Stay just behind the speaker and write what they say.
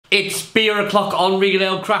It's beer o'clock on Real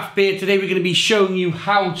Ale Craft Beer. Today we're going to be showing you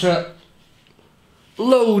how to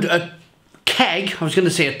load a keg, I was going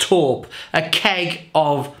to say a taupe, a keg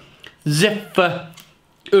of Zipfer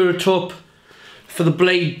Urtyp for the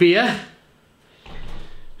blade beer.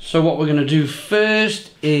 So what we're going to do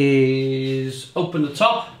first is open the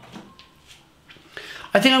top.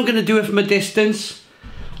 I think I'm going to do it from a distance.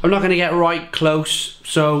 I'm not going to get right close.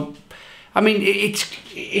 So, I mean, it's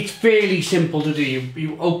fairly simple to do.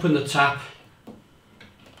 You open the tap.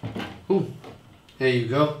 Ooh, there you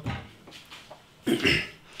go.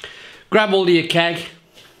 Grab hold of your keg.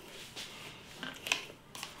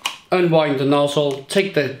 Unwind the nozzle.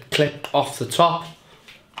 Take the clip off the top.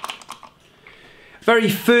 Very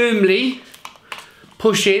firmly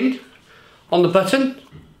push in on the button,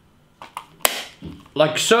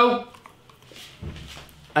 like so,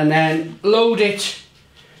 and then load it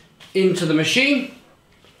into the machine,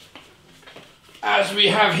 as we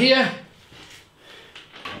have here.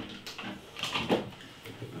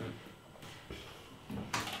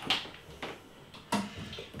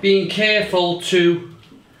 Being careful to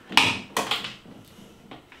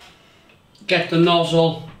get the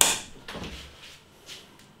nozzle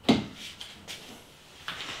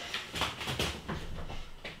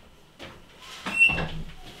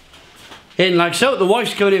in like so. The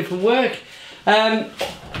wife's going in from work.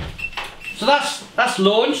 So that's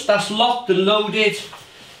launched, that's locked and loaded.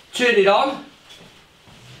 Turn it on.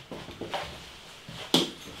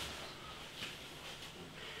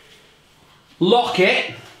 Lock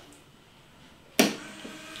it.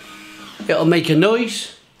 It'll make a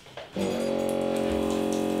noise.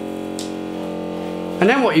 And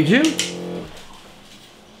then what you do,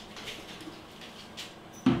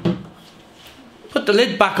 put the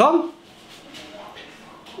lid back on.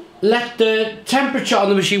 Let the temperature on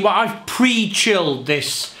the machine, well, I've pre-chilled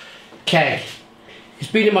this keg.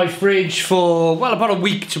 It's been in my fridge for, well, about a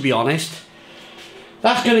week, to be honest.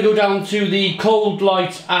 That's going to go down to the cold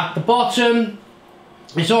light at the bottom.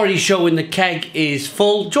 It's already showing the keg is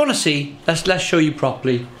full. Do you want to see? Let's show you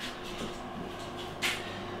properly.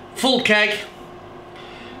 Full keg.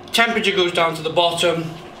 Temperature goes down to the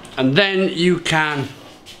bottom, and then you can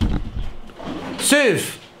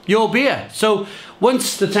serve your beer. So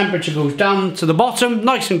once the temperature goes down to the bottom,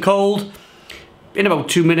 nice and cold, in about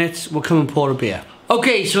 2 minutes, we'll come and pour a beer.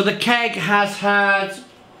 Okay, so the keg has had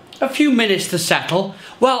a few minutes to settle.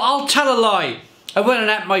 Well, I'll tell a lie. I went and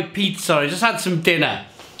ate my pizza, I just had some dinner.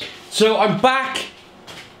 So I'm back.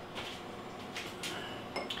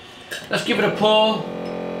 Let's give it a pour.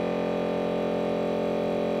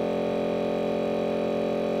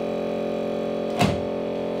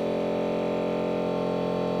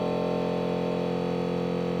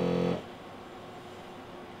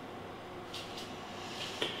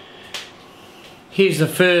 Here's the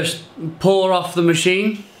first pour off the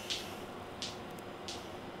machine.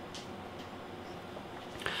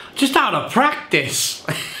 Just out of practice.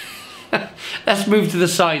 Let's move to the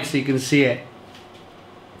side so you can see it.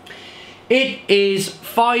 It is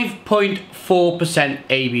 5.4%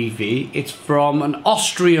 ABV. It's from an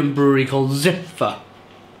Austrian brewery called Zipfer.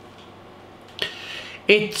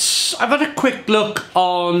 I've had a quick look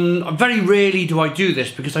on, very rarely do I do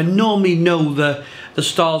this because I normally know the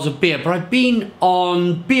styles of beer, but I've been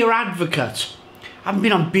on Beer Advocate. I haven't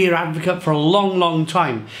been on Beer Advocate for a long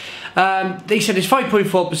time. They said it's 5.4%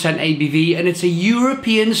 ABV and it's a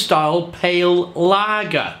European style pale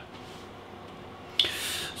lager.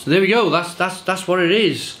 So there we go, that's what it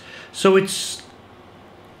is. So it's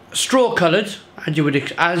straw coloured, as you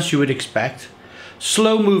would expect.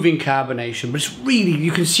 Slow moving carbonation, but it's really,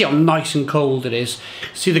 you can see how nice and cold it is.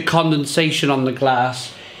 See the condensation on the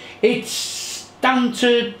glass. It's down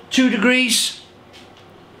to 2 degrees.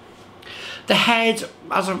 The head,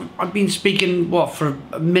 as I've been speaking, for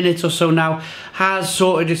a minute or so now, has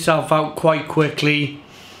sorted itself out quite quickly.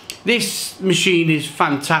 This machine is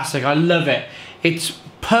fantastic, I love it. It's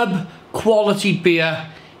pub quality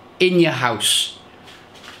beer in your house.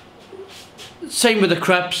 Same with the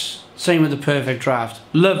Krups. Same with the Perfect Draft.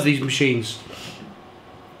 Love these machines.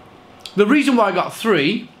 The reason why I got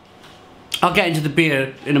 3, I'll get into the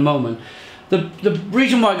beer in a moment. The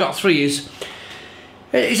reason why I got 3 is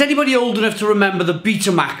anybody old enough to remember the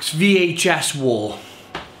Betamax VHS war?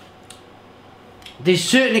 There's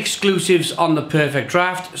certain exclusives on the Perfect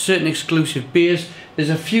Draft, certain exclusive beers. There's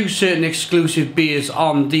a few certain exclusive beers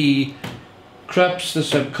on the Krups, the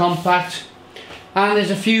subcompact, and there's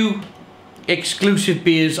a few exclusive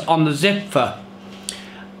beers on the Zipfer.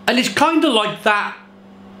 And it's kind of like that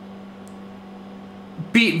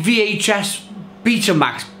VHS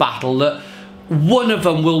Betamax battle, that one of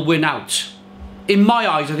them will win out. in my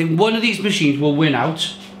eyes, I think one of these machines will win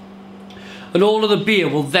out, and all of the beer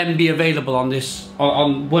will then be available on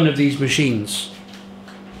on one of these machines.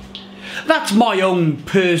 That's my own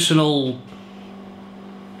personal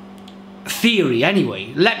theory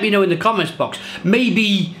anyway. Let me know in the comments box.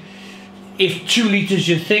 Maybe if 2 litres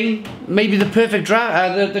your thing, maybe the perfect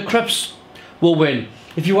draft, the Krups will win.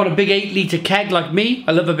 If you want a big 8 litre keg like me,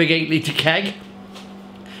 I love a big 8 litre keg,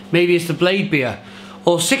 maybe it's the Blade beer.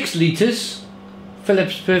 Or 6 litres,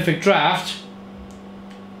 Phillips Perfect Draft,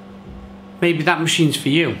 maybe that machine's for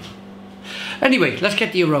you. Anyway, let's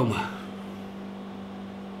get the aroma.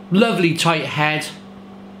 Lovely tight head,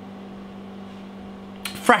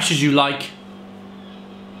 fresh as you like,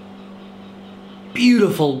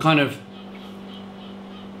 beautiful kind of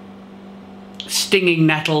stinging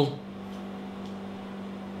nettle,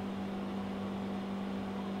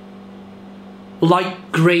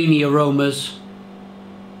 light grainy aromas.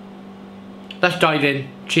 Let's dive in.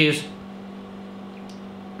 Cheers.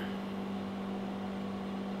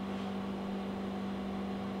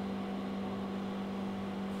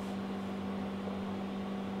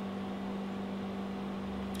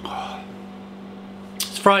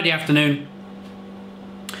 It's Friday afternoon.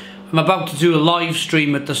 I'm about to do a live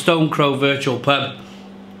stream at the Stone Crow Virtual Pub.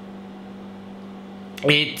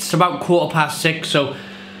 It's about 6:15, so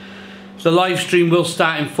the live stream will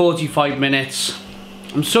start in 45 minutes.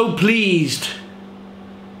 I'm so pleased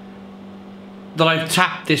that I've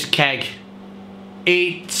tapped this keg.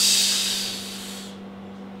 It's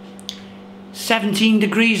 17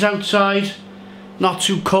 degrees outside, not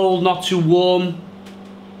too cold, not too warm.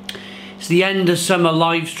 It's the end of summer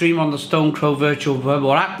live stream on the Stone Crow Virtual Pub,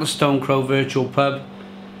 or at the Stone Crow Virtual Pub.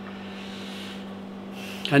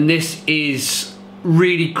 And this is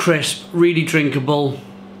really crisp, really drinkable,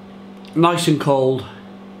 nice and cold.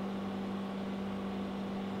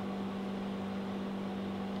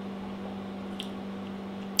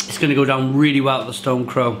 It's going to go down really well at the Stone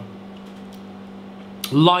Crow.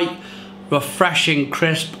 Light, refreshing,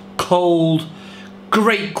 crisp, cold,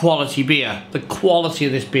 great quality beer. The quality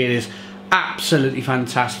of this beer is absolutely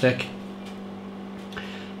fantastic.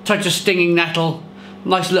 Touch of stinging nettle,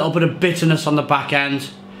 nice little bit of bitterness on the back end,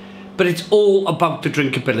 but it's all about the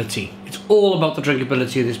drinkability. It's all about the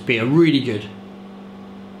drinkability of this beer. Really good.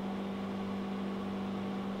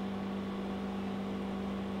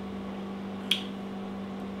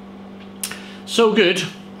 So good,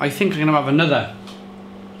 I think I'm going to have another.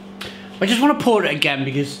 I just want to pour it again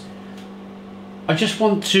because I just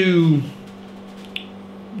want to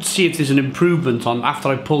see if there's an improvement on after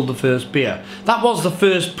I pulled the first beer. That was the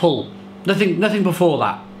first pull. Nothing before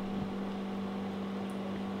that.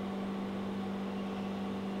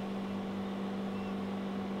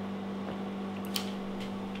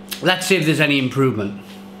 Let's see if there's any improvement.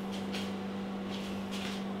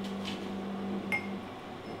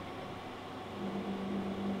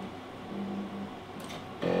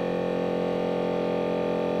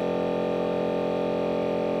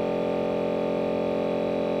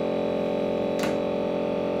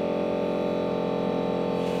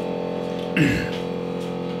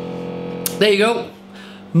 There you go,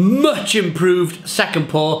 much improved second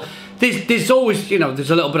pour. There's always, you know, there's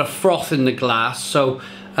a little bit of froth in the glass, so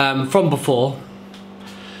from before.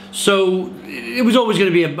 So it was always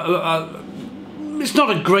going to be it's not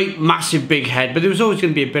a great massive big head, but there was always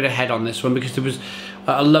going to be a bit of head on this one because there was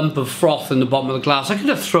a lump of froth in the bottom of the glass. I could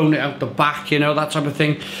have thrown it out the back, you know, that type of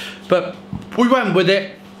thing, but we went with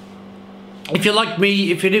it. If you're like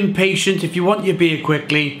me, if you're impatient, if you want your beer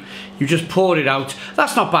quickly, you just pour it out.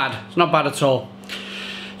 That's not bad. It's not bad at all.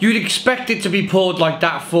 You'd expect it to be poured like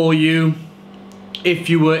that for you if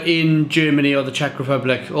you were in Germany or the Czech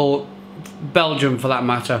Republic or Belgium for that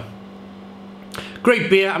matter. Great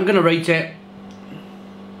beer. I'm going to rate it.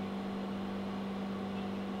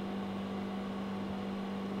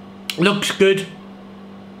 Looks good.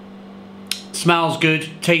 Smells good,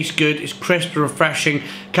 tastes good, it's crisp, refreshing.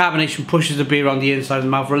 Carbonation pushes the beer on the inside of the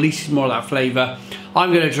mouth, releases more of that flavour.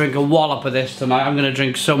 I'm going to drink a wallop of this tonight. I'm going to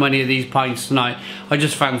drink so many of these pints tonight. I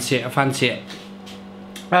just fancy it, I fancy it.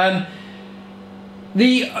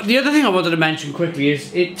 The other thing I wanted to mention quickly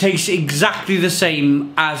is it tastes exactly the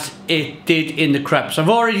same as it did in the Krups. I've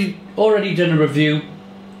already done a review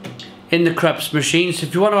in the Krups machine, so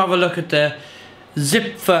if you want to have a look at the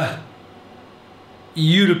Zipfer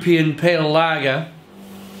European Pale Lager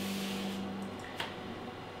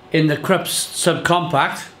in the Krups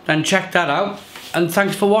subcompact, then check that out. And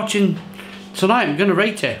thanks for watching tonight. I'm going to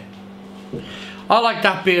rate it. I like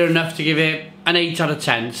that beer enough to give it an 8 out of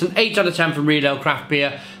 10. It's an 8 out of 10 from Real Ale Craft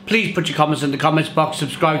Beer. Please put your comments in the comments box,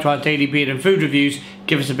 subscribe to our daily beer and food reviews,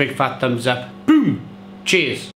 give us a big fat thumbs up. Boom! Cheers!